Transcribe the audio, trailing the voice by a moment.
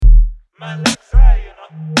My legs high, you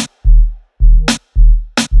know.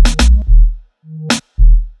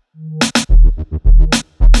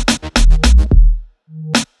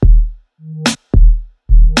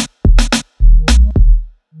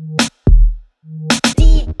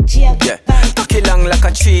 Yeah, cocky long like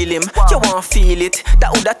a tree limb. You want feel it?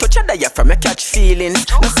 That woulda touch a diaphragm, you catch feelings.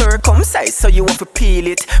 No circumcised, so you want to peel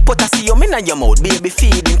it. Put a serum in your mouth, baby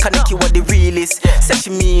feeding. Connect you what the real is. Say she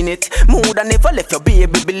mean it. Mood I never left your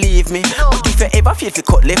baby, believe me. But if you ever feel fi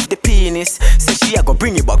cut left the penis, say she a go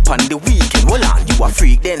bring you back pon the weekend. Hold on, you a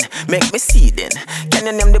freak then, make me see then. Can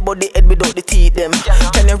you name the body head without the teeth them?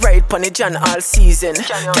 Can you ride pon the John all season?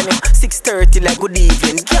 Can you 6:30 like good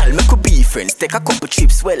evening? Girl, me could be friends, take a couple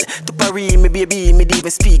trips well. To Paris, me baby, me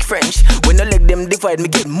even speak French. When I let them divide, me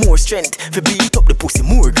get more strength. Fi beat up the pussy,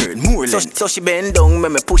 more girl, more length. So she bend down, me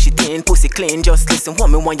push it in, pussy clean. Just listen what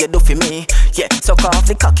me want you do for me. Yeah, suck off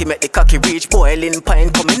the cocky, make the cocky reach. Boiling pine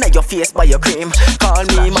coming at your face by your cream. Call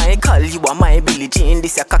me Michael, you are my Billie Jean.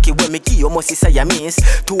 This a cocky when me give you must say I means.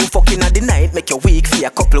 Too fucking at the night, make you weak for a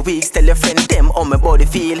couple of weeks. Tell your friend them how my body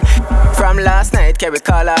feel. From last night, carry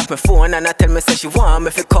call off my phone and I tell me say she want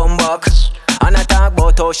me fi come back. And I talk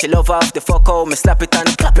about how she love off the fuck out. Me slap it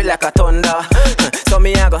and clap it like a thunder. So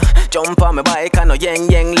me a go jump on my bike and no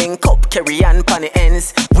yang link up. Carry on pan the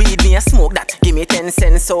ends. Weed me a smoke that, give me 10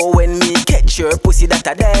 cents. So when me catch your pussy that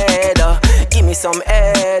a dead, give me some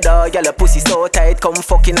head. Y'all a pussy so tight, come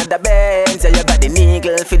fucking at the bends. Yeah, you got the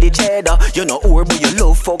niggle for the cheddar. You know or but you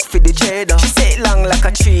love fuck for the cheddar. She say it long like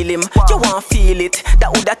a tree limb. You want feel it?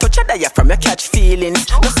 That woulda touch a diaphragm, you catch feelings.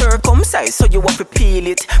 No circumcised, so you want to peel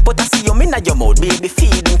it. But I see you in your mouth, baby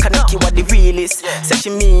feeding. Connect you what the real is. Say she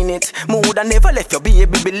mean it. Mood I never left your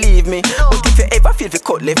baby, believe me. But if you ever feel the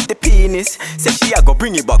cut left the penis, say she a go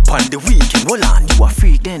bring you back pon the weekend. Hold on, you a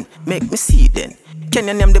freak then, make me see it then. Can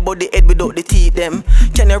you name the body head without the teeth them?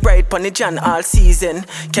 Can you ride pon the John all season?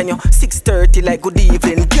 Can you 6:30 like good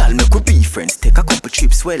evening? Girl, me could be friends, take a couple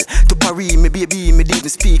trips well. To Paris, me baby, me even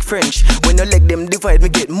speak French. When you let them divide, me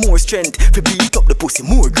get more strength. Fi beat up the pussy,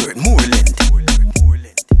 more girl, more length.